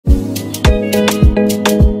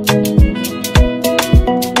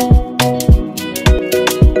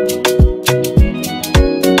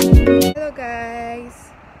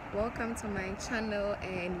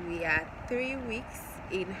and we are 3 weeks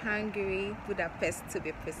in Hungary, Budapest to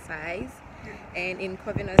be precise, and in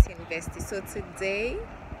Corvinus University. So today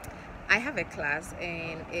I have a class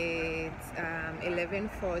and it's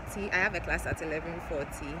 11:40. I have a class at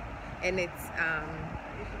 11:40 and it's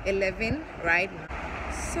 11 right now.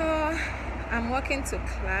 So I'm walking to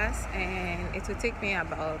class and it will take me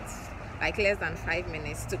about like less than 5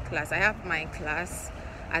 minutes to class. I have my class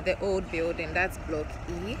at the old building, that's block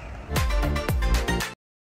E.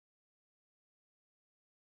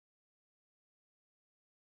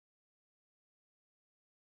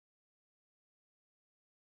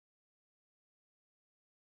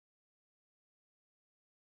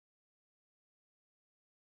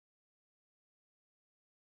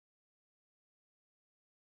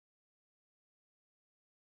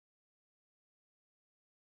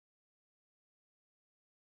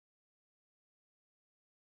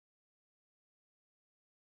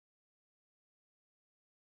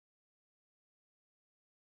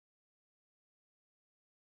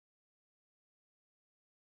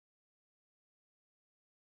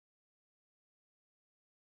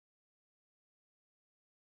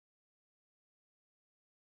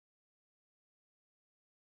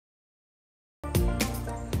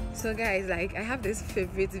 So guys, like I have this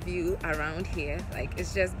favorite view around here, like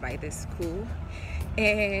it's just by the school,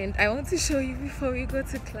 and I want to show you before we go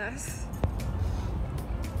to class.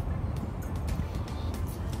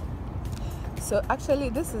 So actually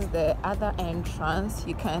this is the other entrance.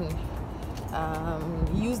 You can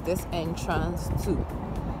use this entrance to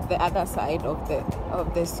the other side of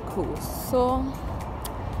the school. So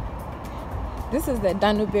this is the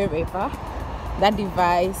Danube River that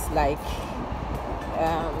divides like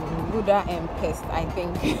Buda and Pest, I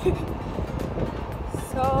think.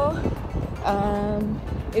 So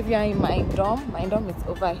if you are in my dorm is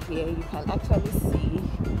over here. You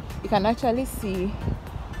can actually see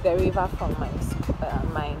the river from my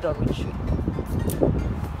dormitory.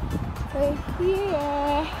 So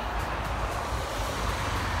here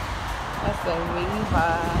that's the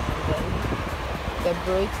river, and then the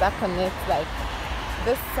bridge that connects like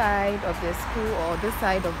this side of the school or this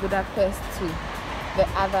side of Budapest to the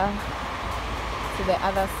other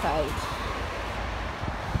side.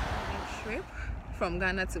 Trip from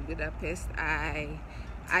Ghana to Budapest, I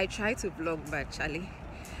tried to vlog, but Charlie,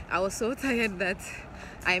 I was so tired that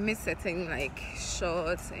I missed setting like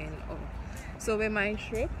shots and all. So with my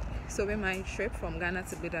trip from Ghana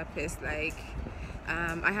to Budapest, like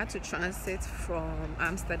I had to transit from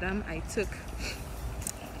Amsterdam. I took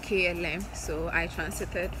KLM, so I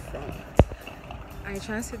transited from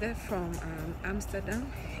Amsterdam,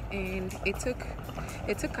 and it took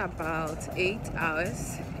about 8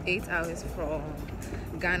 hours from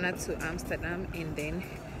Ghana to Amsterdam, and then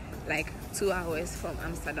like 2 hours from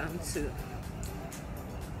Amsterdam to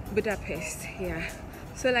Budapest. Yeah,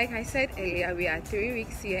 so like I said earlier, we are 3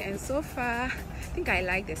 weeks here, and so far I think I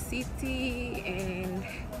like the city, and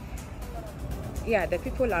yeah, the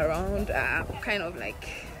people around are kind of like,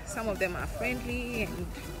 some of them are friendly and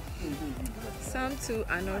some too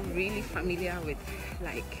are not really familiar with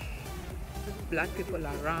like black people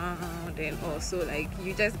around, and also like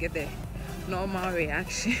you just get the normal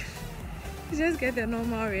reaction. You just get the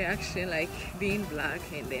normal reaction like being black,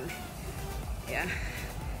 and then yeah,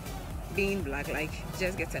 being black, like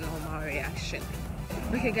just get a normal reaction.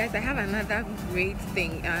 Okay guys, I have another great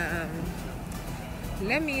thing.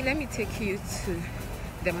 Let me take you to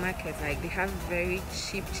the market. Like they have very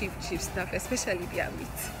cheap stuff, especially their meat.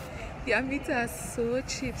 Their meat are so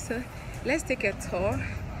cheap. So let's take a tour,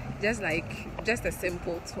 just a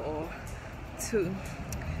simple tour to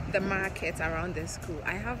the market around the school.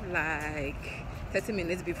 I have like 30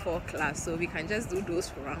 minutes before class, so we can just do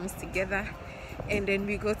those rounds together and then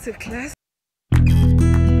we go to class.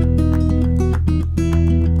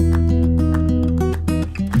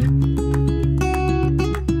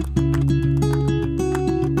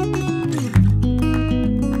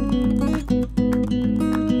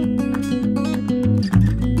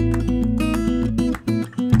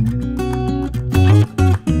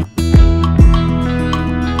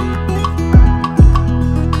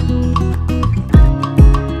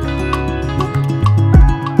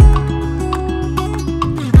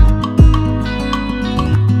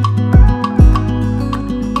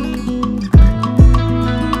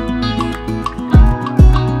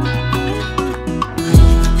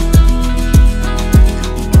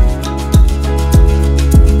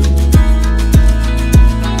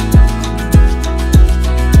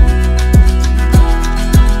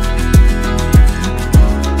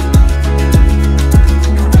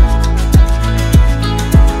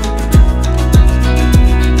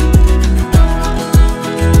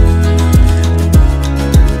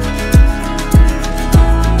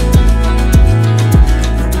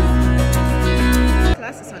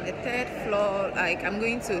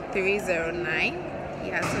 going to 309.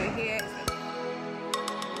 Yeah, so here.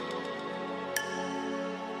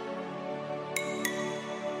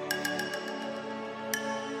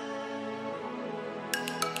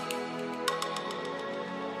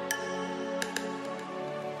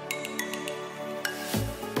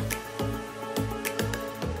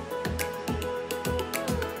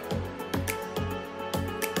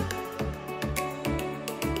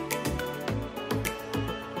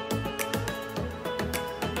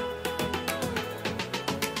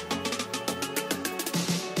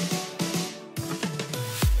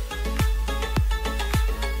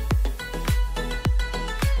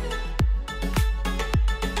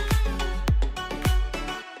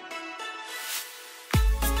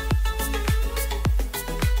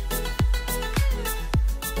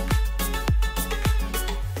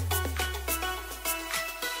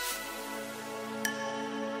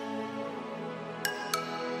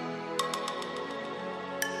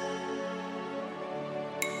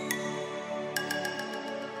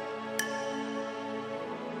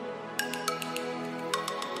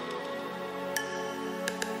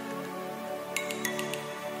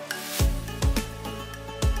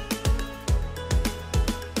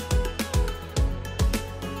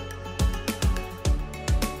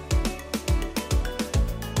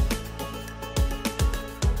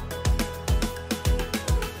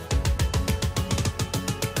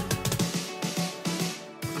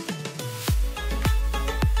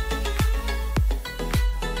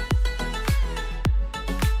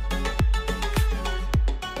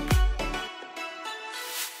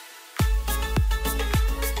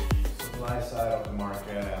 Side of the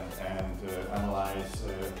market and analyze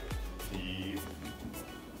the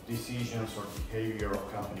decisions or behavior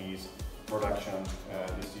of companies, production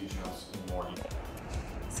decisions in more detail.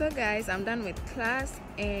 So guys, I'm done with class,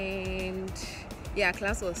 and yeah,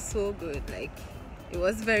 class was so good. Like, it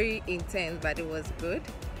was very intense, but it was good.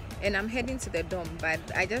 And I'm heading to the dorm, but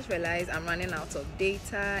I just realized I'm running out of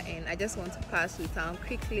data, and I just want to pass through town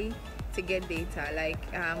quickly to get data. Like,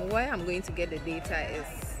 where I'm going to get the data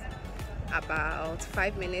is about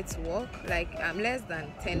 5 minutes walk, like less than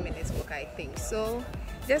 10 minutes walk, I think. So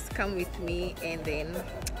just come with me, and then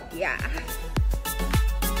yeah.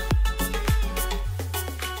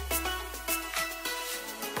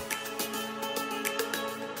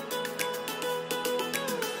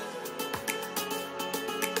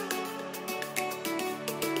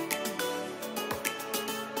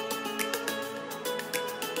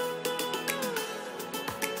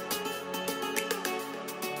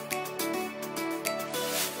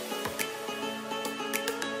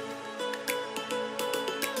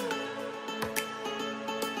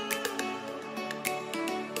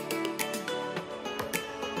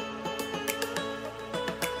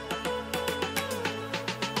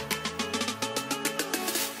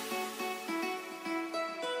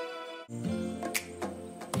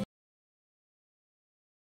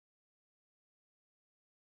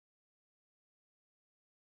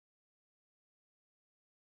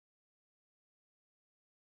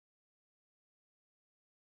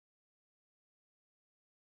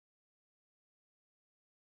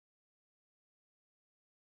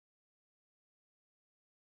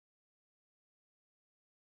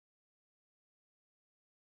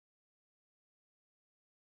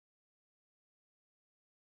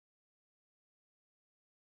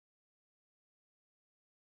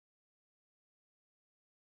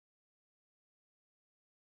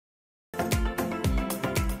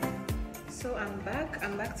 So I'm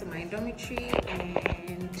back to my dormitory,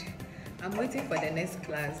 and I'm waiting for the next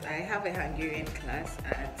class. I have a Hungarian class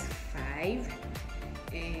at 5,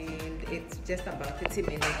 and it's just about 30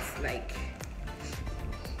 minutes,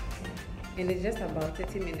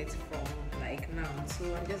 from like now.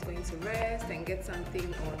 So I'm just going to rest and get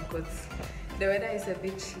something on, because the weather is a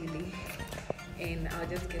bit chilly, and I'll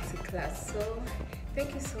just get to class. So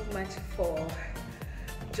thank you so much for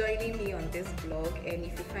joining me on this vlog, and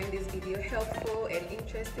if you find this video helpful and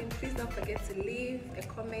interesting, please don't forget to leave a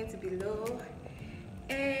comment below,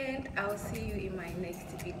 and I'll see you in my next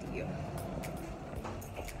video.